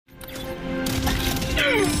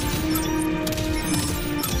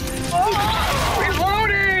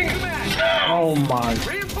my.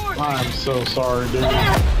 I'm so sorry, dude.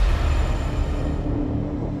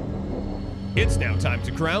 It's now time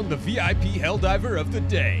to crown the VIP Helldiver of the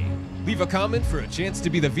day. Leave a comment for a chance to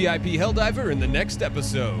be the VIP Helldiver in the next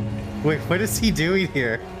episode. Wait, what is he doing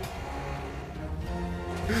here?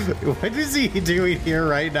 What is he doing here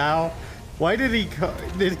right now? Why did he come?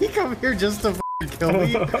 Did he come here just to f***ing kill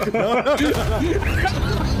me? No.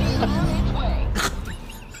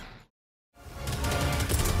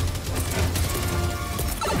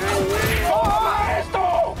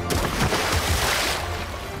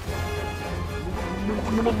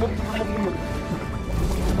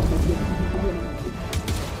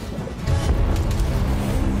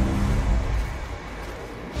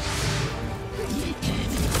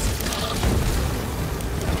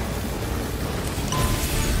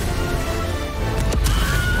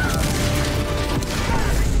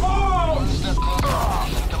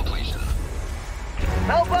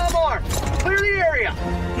 Meteor! Clear the area!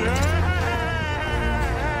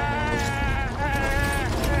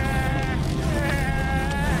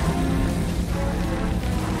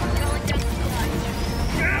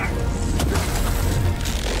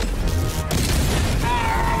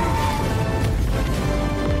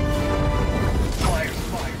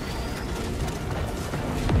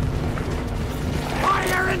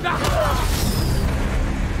 Fire in the hole!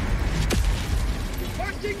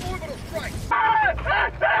 Launching orbital strike!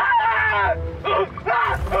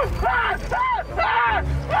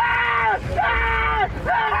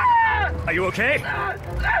 Are you okay?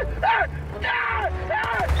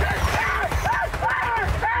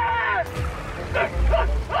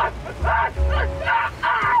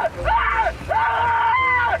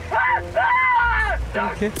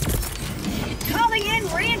 Okay. Calling in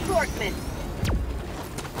reinforcements.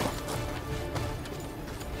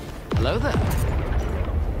 Hello there.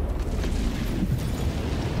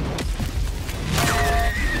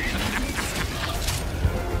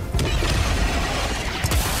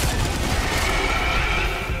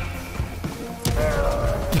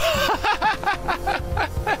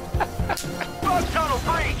 Bug tunnel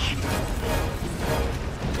breach!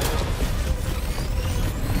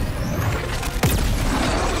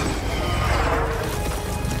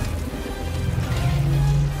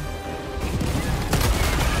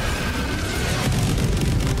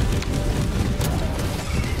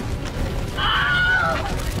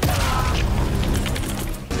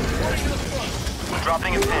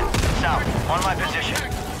 Dropping a pin. South. On my position.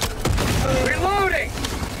 Reloading!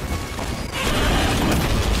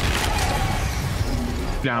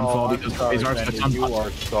 Downfall because these are such You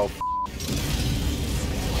are so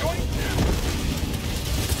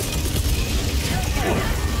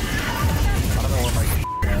I don't know where my is.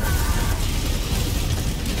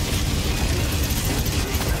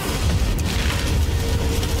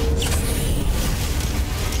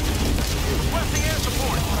 Requesting air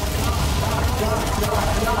support.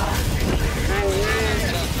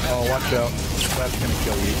 Oh, watch out. That's gonna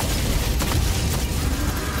kill you.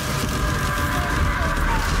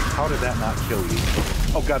 How did that not kill you?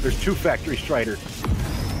 Oh god, there's two factory striders.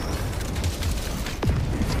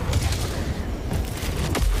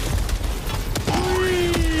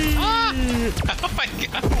 Ah! Oh my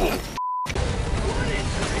god.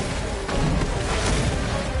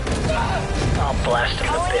 I'll blast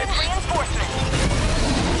him to bits.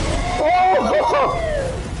 Oh!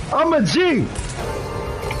 I'm a G!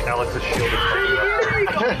 Alex is shielded.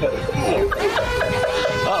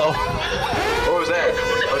 Uh-oh. What was that?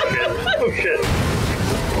 Oh shit.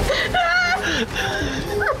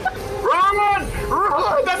 Run!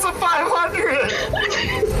 Run! That's a 500!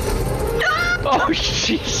 Oh,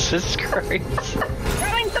 Jesus Christ.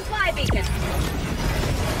 Throwing supply beacon.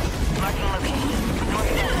 Marking location.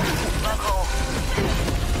 North down. Bug hole.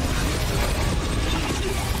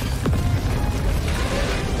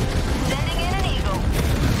 Sending in an eagle.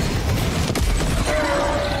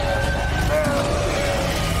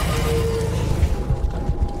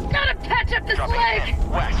 Gotta patch up this Dropping leg. in.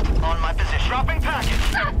 West. On my position. Dropping package.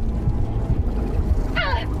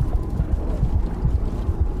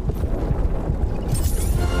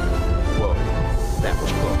 Whoa. That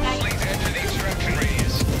was close. Please enter these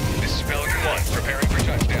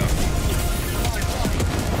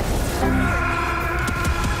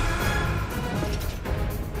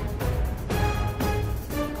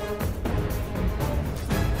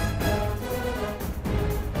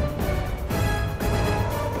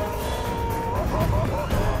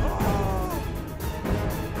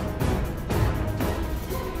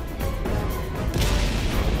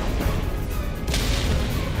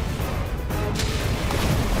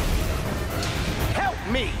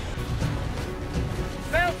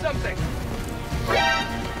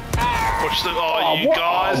wish that. Oh, you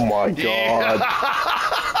guys. Oh my god.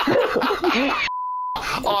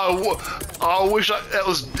 I wish that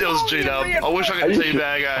was G-Dub. I wish I could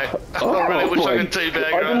teabag, eh? I really wish I could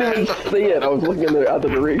teabag, I didn't even see it. I was looking in the other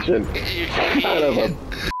direction. Kind of a...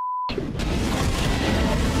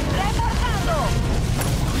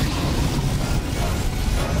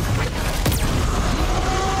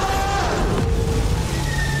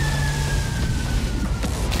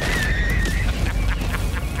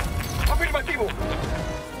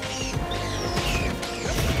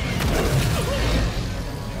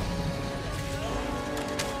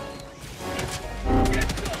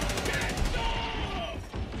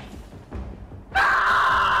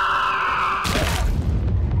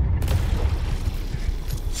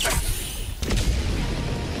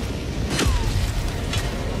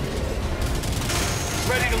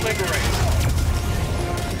 Ready to liberate.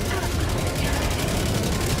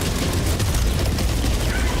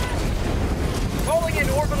 Calling in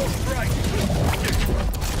orbital strike.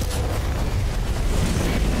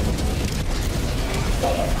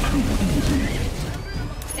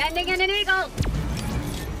 Sending in an eagle.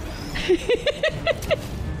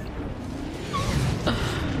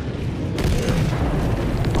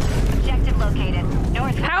 Objective located.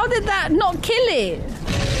 North. How did that not kill it?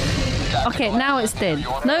 Okay, now it's dead.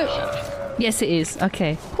 No. Yes, it is.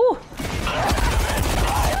 Okay. Whew.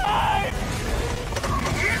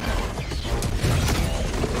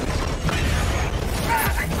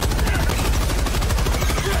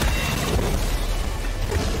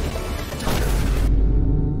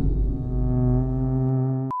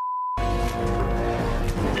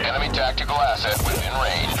 Enemy tactical asset within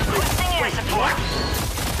range. Requesting air support.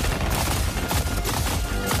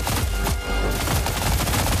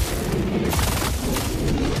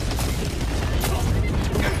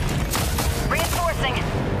 Reinforcing.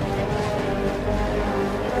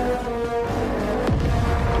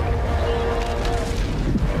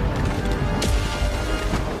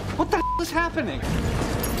 What the hell is happening?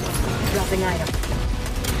 Dropping item.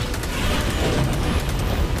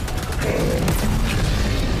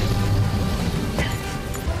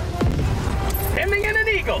 Sending in an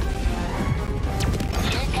eagle.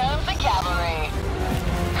 Here comes the cavalry.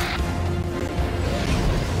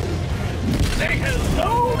 Say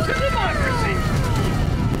hello to democracy.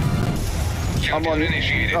 I'm on.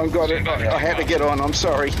 I've got it. I had to get on. I'm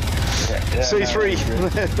sorry. C3,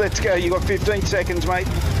 let's go. You got 15 seconds, mate.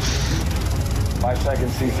 5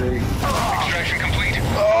 seconds, C3. Extraction complete.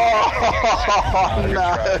 Oh,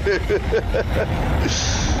 no.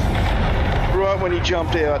 Right when he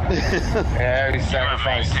jumped out. Yeah, he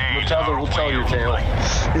sacrificed. We'll tell your tale.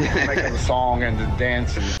 Making the song and the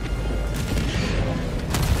dance and...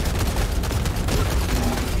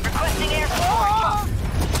 Requesting air support.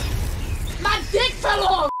 My dick fell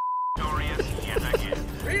off.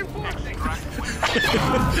 Reinforcing.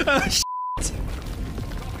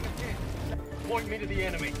 Point me to the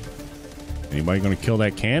enemy. Anybody gonna kill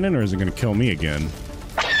that cannon, or is it gonna kill me again?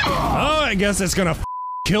 Oh, I guess it's gonna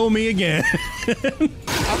kill me again.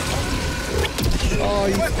 Oh,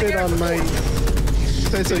 you spit on my...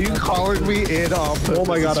 So you collared me in off. Oh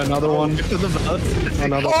my god, another one.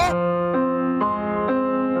 Another one.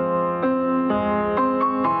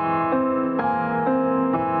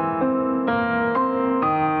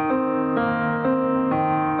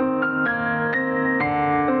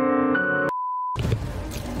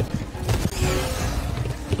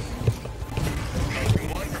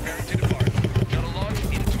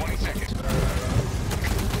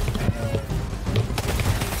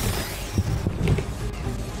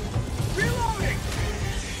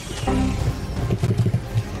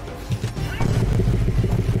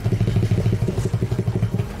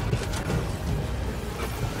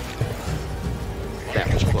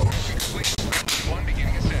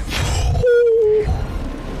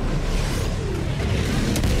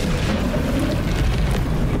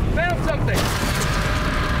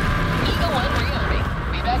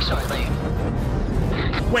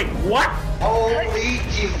 Wait, what? Holy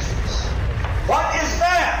Jesus. What is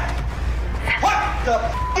that? What the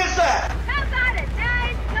f is that?